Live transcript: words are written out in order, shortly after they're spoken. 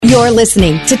You're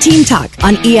listening to Team Talk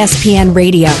on ESPN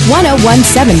Radio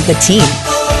 1017 The Team.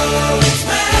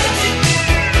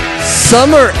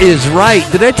 Summer is right.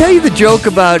 Did I tell you the joke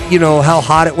about, how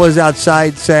hot it was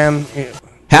outside, Sam?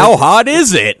 How hot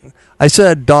is it? I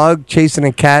saw a dog chasing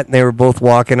a cat, and they were both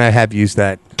walking. I have used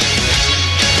that.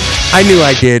 I knew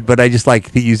I did, but I just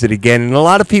like to use it again. And a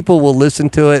lot of people will listen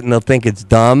to it, and they'll think it's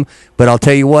dumb. But I'll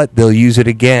tell you what, they'll use it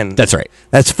again. That's right.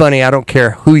 That's funny. I don't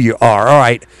care who you are. All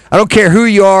right. I don't care who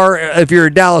you are if you're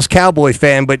a Dallas Cowboy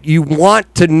fan, but you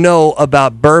want to know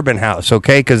about Bourbon House,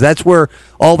 okay? Because that's where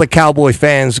all the Cowboy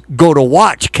fans go to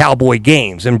watch Cowboy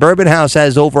games. And Bourbon House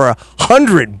has over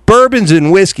 100 bourbons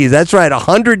and whiskeys. That's right,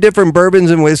 100 different bourbons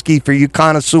and whiskey for you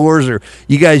connoisseurs or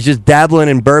you guys just dabbling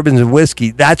in bourbons and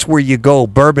whiskey. That's where you go,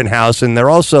 Bourbon House. And they're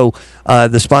also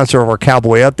the sponsor of our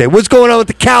Cowboy Update. What's going on with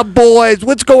the Cowboys?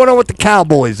 What's going on with the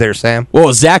Cowboys there, Sam?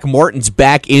 Well, Zach Martin's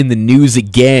back in the news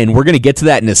again. We're going to get to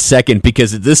that in a second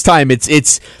because at this time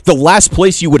it's the last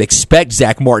place you would expect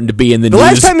Zach Martin to be in the news. The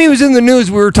last time he was in the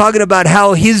news, we were talking about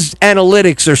how his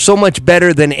analytics are so much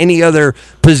better than any other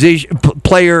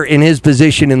player in his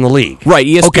position in the league. Right.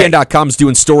 ESPN.com's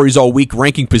doing stories all week,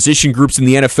 ranking position groups in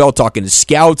the NFL, talking to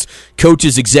scouts,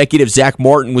 coaches, executives. Zach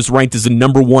Martin was ranked as the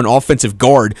number one offensive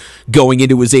guard going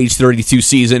into his age 32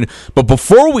 season. But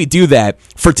before we do that,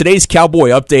 for today's Cowboy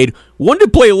Update, wanted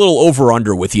to play a little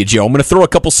over-under with you, Joe. I'm going to throw a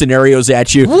couple scenarios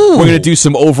at you. Ooh. We're going to do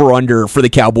some over-under for the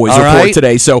Cowboys report right.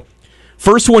 today. So,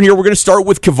 first one here, we're going to start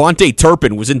with Kevontae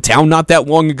Turpin. Was in town not that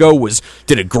long ago.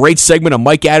 Did a great segment on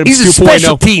Mike Adams 2.0. He's a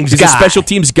special teams guy. He's a special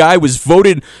teams guy. Was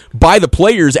voted by the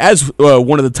players as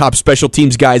one of the top special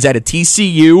teams guys at a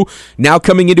TCU. Now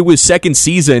coming into his second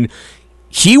season,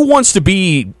 he wants to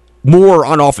be more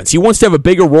on offense. He wants to have a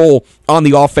bigger role on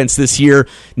the offense this year.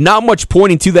 Not much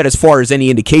pointing to that as far as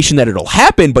any indication that it'll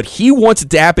happen, but he wants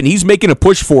it to happen. He's making a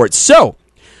push for it. So,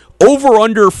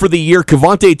 over-under for the year,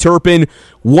 Kevontae Turpin,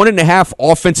 1.5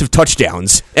 offensive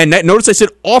touchdowns. And notice I said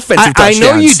offensive touchdowns. I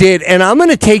know you did, and I'm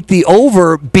going to take the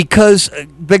over because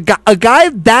a guy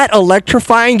that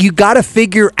electrifying, you got to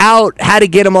figure out how to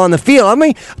get him on the field. I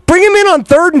mean, bring him in on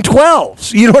 3rd and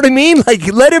 12s. You know what I mean?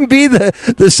 Like, let him be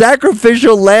the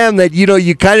sacrificial lamb that,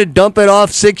 you kind of dump it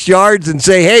off 6 yards and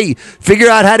say, hey, figure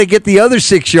out how to get the other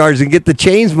 6 yards and get the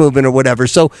chains moving or whatever.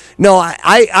 So, no,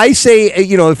 I say,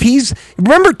 if he's...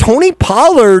 Remember, Tony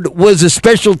Pollard was a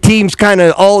special teams kind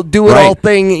of all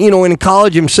thing, in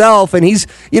college himself, and he's,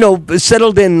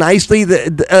 settled in nicely.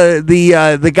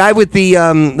 The guy with the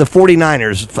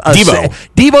 49ers,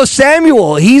 Deebo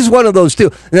Samuel, he's one of those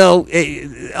too.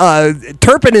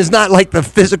 Turpin is not like the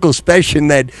physical specimen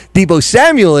that Deebo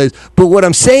Samuel is, but what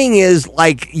I'm saying is,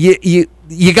 like,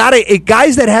 you gotta,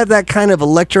 guys that have that kind of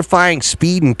electrifying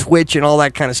speed and twitch and all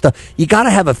that kind of stuff, you gotta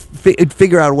have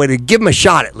figure out a way to give him a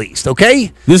shot at least,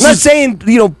 okay? I'm not saying,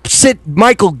 sit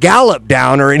Michael Gallup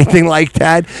down or anything like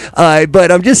that,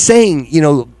 but I'm just saying,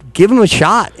 give him a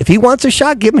shot. If he wants a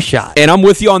shot, give him a shot. And I'm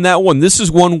with you on that one. This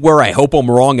is one where I hope I'm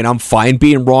wrong, and I'm fine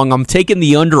being wrong. I'm taking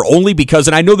the under only because,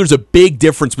 and I know there's a big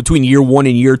difference between year one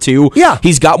and year two. Yeah.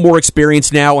 He's got more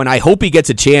experience now, and I hope he gets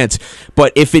a chance.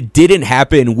 But if it didn't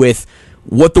happen with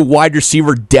what the wide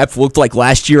receiver depth looked like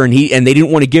last year, and they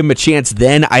didn't want to give him a chance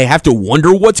then, I have to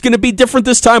wonder what's going to be different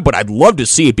this time, but I'd love to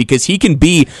see it because he can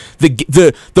be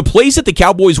the plays that the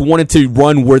Cowboys wanted to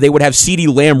run where they would have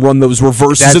CeeDee Lamb run those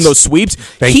reverses and those sweeps.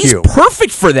 He's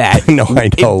perfect for that. No, I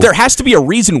know. There has to be a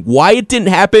reason why it didn't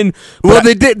happen. Well,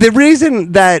 the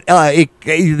reason that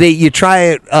you try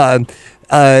it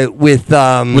with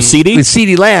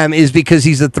CeeDee Lamb is because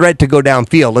he's a threat to go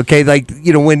downfield. Okay, like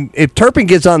if Turpin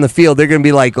gets on the field, they're going to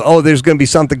be like, oh, there's going to be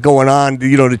something going on,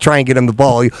 to try and get him the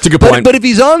ball. It's a good point. But if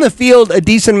he's on the field a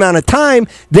decent amount of time,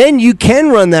 then you can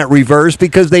run that reverse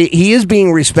because he is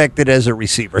being respected as a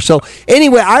receiver. So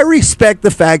anyway, I respect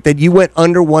the fact that you went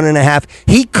under 1.5.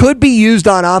 He could be used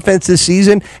on offense this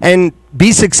season and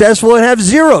be successful and have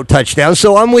 0 touchdowns.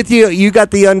 So I'm with you. You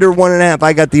got the under 1.5.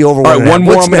 I got the over 1.5. All right, one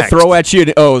more I'm going to throw at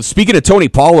you. Oh, speaking of Tony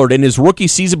Pollard, in his rookie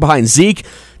season behind Zeke,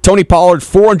 Tony Pollard,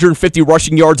 450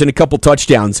 rushing yards and a couple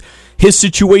touchdowns. His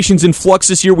situation's in flux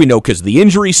this year, we know, because of the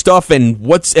injury stuff and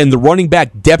the running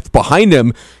back depth behind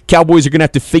him, Cowboys are going to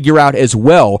have to figure out as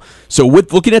well. So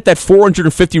with looking at that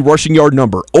 450 rushing yard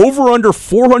number, over under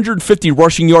 450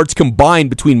 rushing yards combined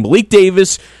between Malik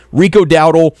Davis, Rico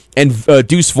Dowdle, and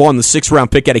Deuce Vaughn, the 6th-round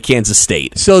pick out of Kansas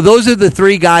State. So those are the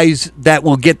 3 guys that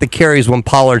will get the carries when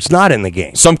Pollard's not in the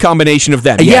game. Some combination of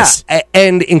them, yes. Yeah,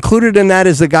 and included in that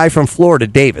is the guy from Florida,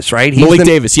 Davis, right? Malik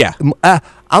Davis, yeah.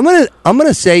 I'm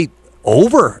gonna say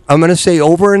over. I'm going to say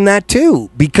over in that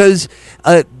too because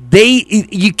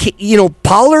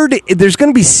Pollard, there's going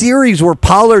to be series where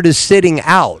Pollard is sitting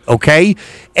out, okay?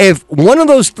 If one of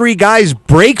those three guys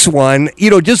breaks one,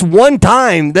 just one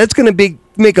time, that's going to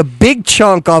make a big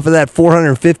chunk off of that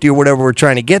 450 or whatever we're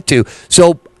trying to get to.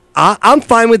 So I'm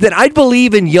fine with it. I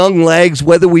believe in young legs,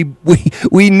 whether we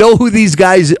know who these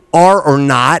guys are or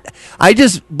not. I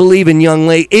just believe in young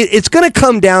legs. It's going to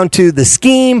come down to the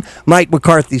scheme, Mike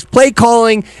McCarthy's play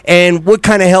calling, and what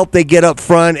kind of help they get up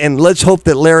front. And let's hope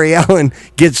that Larry Allen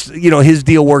gets his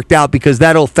deal worked out, because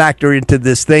that'll factor into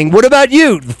this thing. What about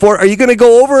you? Are you going to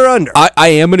go over or under? I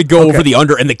am going to go over the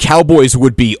under, and the Cowboys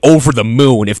would be over the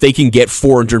moon if they can get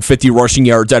 450 rushing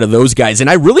yards out of those guys. And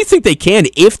I really think they can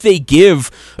if they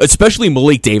give, especially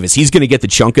Malik Davis. He's going to get the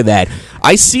chunk of that.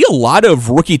 I see a lot of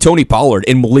rookie Tony Pollard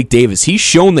in Malik Davis. He's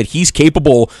shown that he's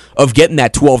capable of getting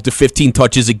that 12 to 15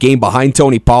 touches a game behind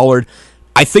Tony Pollard.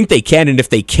 I think they can, and if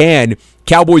they can,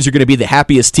 Cowboys are going to be the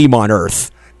happiest team on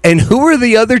earth. And who are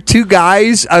the other two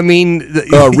guys? I mean,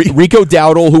 Rico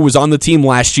Dowdle, who was on the team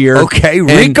last year. Okay,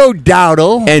 Rico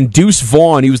Dowdle. And Deuce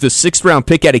Vaughn. He was the 6th-round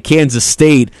pick out of Kansas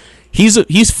State. He's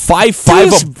 5'5".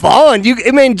 Deuce Vaughn.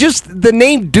 Just the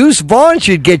name Deuce Vaughn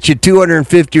should get you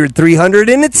 250 or 300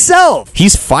 in itself.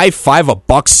 He's 5'5",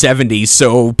 $170.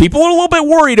 So people are a little bit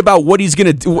worried about what he's going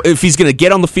to do, if he's going to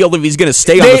get on the field, if he's going to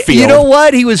stay on the field. You know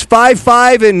what? He was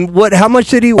 5'5", and what? How much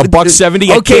did he? $170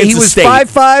 at Kansas State. He was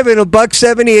 5'5" and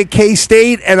 $170 at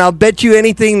K-State, and I'll bet you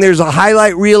anything there's a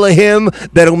highlight reel of him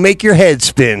that'll make your head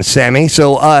spin, Sammy.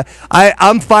 So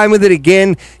I'm fine with it.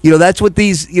 Again, that's what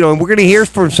these. And we're going to hear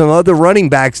from some other running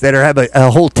backs that have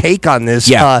a whole take on this.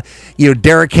 Yeah.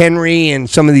 Derrick Henry and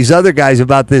some of these other guys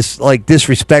about this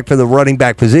disrespect for the running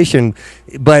back position.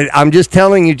 But I'm just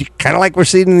telling you, kind of like we're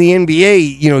seeing in the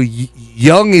NBA,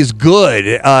 Young is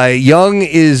good. Young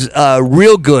is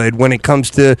real good when it comes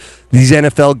to these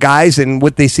NFL guys and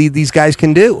what they see these guys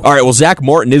can do. All right, well, Zach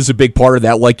Martin is a big part of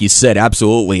that, like you said,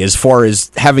 absolutely. As far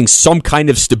as having some kind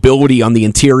of stability on the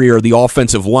interior of the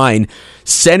offensive line,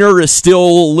 center is still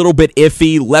a little bit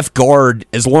iffy. Left guard,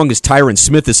 as long as Tyron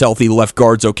Smith is healthy, left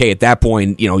guard's okay at that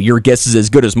point. Your guess is as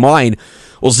good as mine.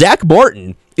 Well, Zach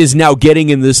Martin is now getting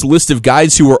in this list of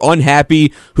guys who are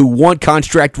unhappy, who want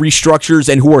contract restructures,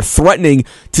 and who are threatening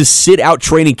to sit out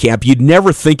training camp. You'd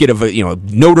never think it of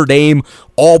Notre Dame,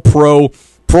 All-Pro,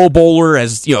 Pro Bowler,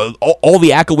 as all the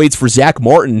accolades for Zach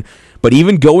Martin. But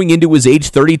even going into his age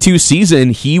 32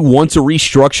 season, he wants a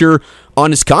restructure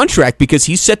on his contract because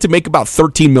he's set to make about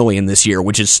 $13 million this year,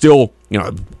 which is still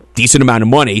a decent amount of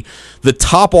money. The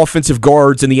top offensive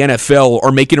guards in the NFL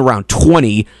are making around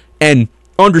 20, and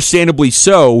understandably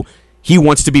so, he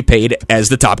wants to be paid as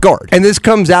the top guard. And this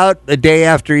comes out a day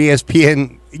after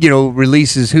ESPN,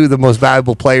 releases who the most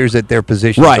valuable players at their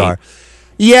positions are.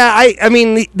 Yeah, I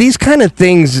mean, these kind of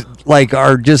things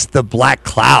are just the black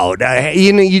cloud.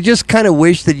 You just kind of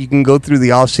wish that you can go through the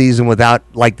offseason without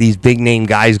these big name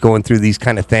guys going through these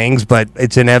kind of things, but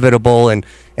it's inevitable, and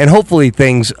hopefully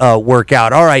things work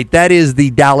out. All right, that is the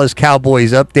Dallas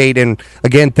Cowboys update, and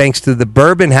again, thanks to the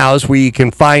Bourbon House, where you can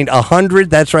find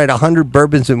 100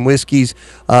 bourbons and whiskeys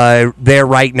there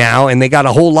right now, and they got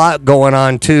a whole lot going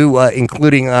on too,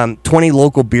 including 20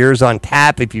 local beers on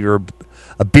tap if you're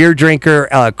a beer drinker,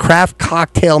 craft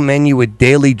cocktail menu with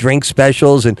daily drink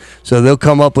specials, and so they'll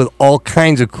come up with all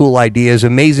kinds of cool ideas.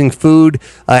 Amazing food,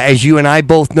 as you and I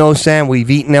both know, Sam.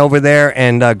 We've eaten over there,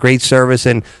 and great service,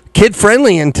 and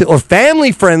kid-friendly or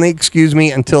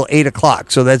family-friendly, until 8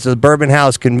 o'clock. So that's the Bourbon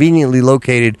House, conveniently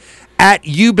located at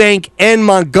Eubank and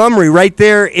Montgomery, right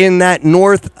there in that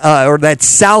north or that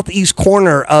southeast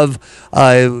corner of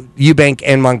Eubank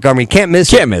and Montgomery. Can't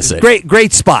miss it.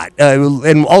 Great spot,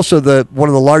 and also one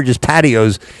of the largest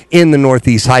patios in the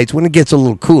Northeast Heights when it gets a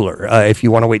little cooler. If you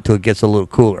want to wait till it gets a little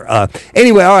cooler.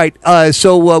 Anyway, all right.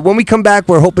 So when we come back,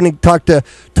 we're hoping to talk to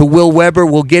Will Weber.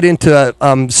 We'll get into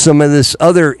some of this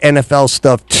other NFL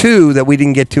stuff too that we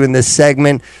didn't get to in this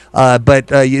segment.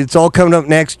 But it's all coming up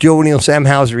next. Joe O'Neill, Sam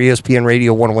Hauser, ESPN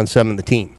Radio 101.7 The Team.